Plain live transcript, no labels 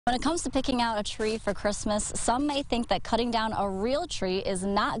When it comes to picking out a tree for Christmas, some may think that cutting down a real tree is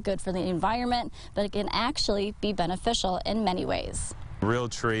not good for the environment, but it can actually be beneficial in many ways. A real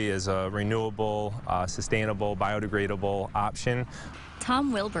tree is a renewable, sustainable, biodegradable option.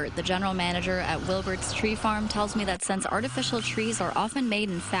 Tom Wilbert, the general manager at Wilbert's Tree Farm, tells me that since artificial trees are often made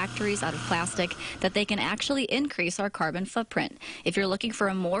in factories out of plastic, that they can actually increase our carbon footprint. If you're looking for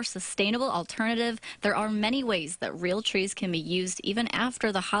a more sustainable alternative, there are many ways that real trees can be used even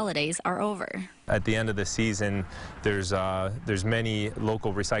after the holidays are over. At the end of the season, there's many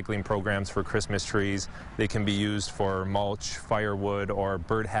local recycling programs for Christmas trees. They can be used for mulch, firewood, or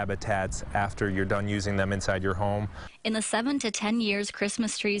bird habitats after you're done using them inside your home. In the 7 to 10 years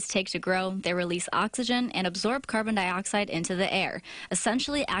Christmas trees take to grow, they release oxygen and absorb carbon dioxide into the air,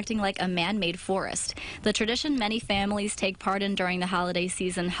 essentially acting like a man-made forest. The tradition many families take part in during the holiday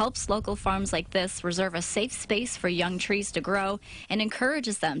season helps local farms like this reserve a safe space for young trees to grow and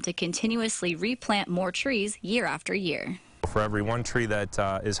encourages them to continuously replant more trees year after year. For every one tree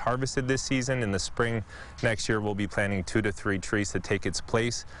that is harvested this season, in the spring next year we'll be planting 2 to 3 trees to take its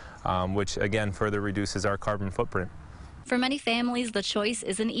place, which again further reduces our carbon footprint. For many families, the choice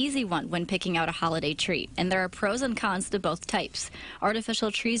is an easy one when picking out a holiday tree, and there are pros and cons to both types.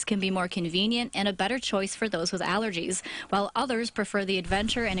 Artificial trees can be more convenient and a better choice for those with allergies, while others prefer the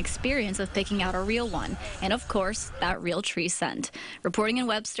adventure and experience of picking out a real one, and of course, that real tree scent. Reporting in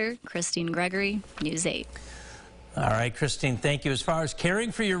Webster, Christine Gregory, News 8. All right, Christine, thank you. As far as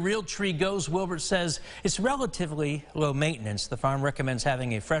caring for your real tree goes, Wilbert says it's relatively low maintenance. The farm recommends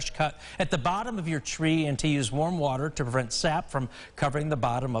having a fresh cut at the bottom of your tree and to use warm water to prevent sap from covering the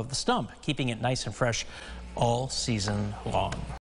bottom of the stump, keeping it nice and fresh all season long.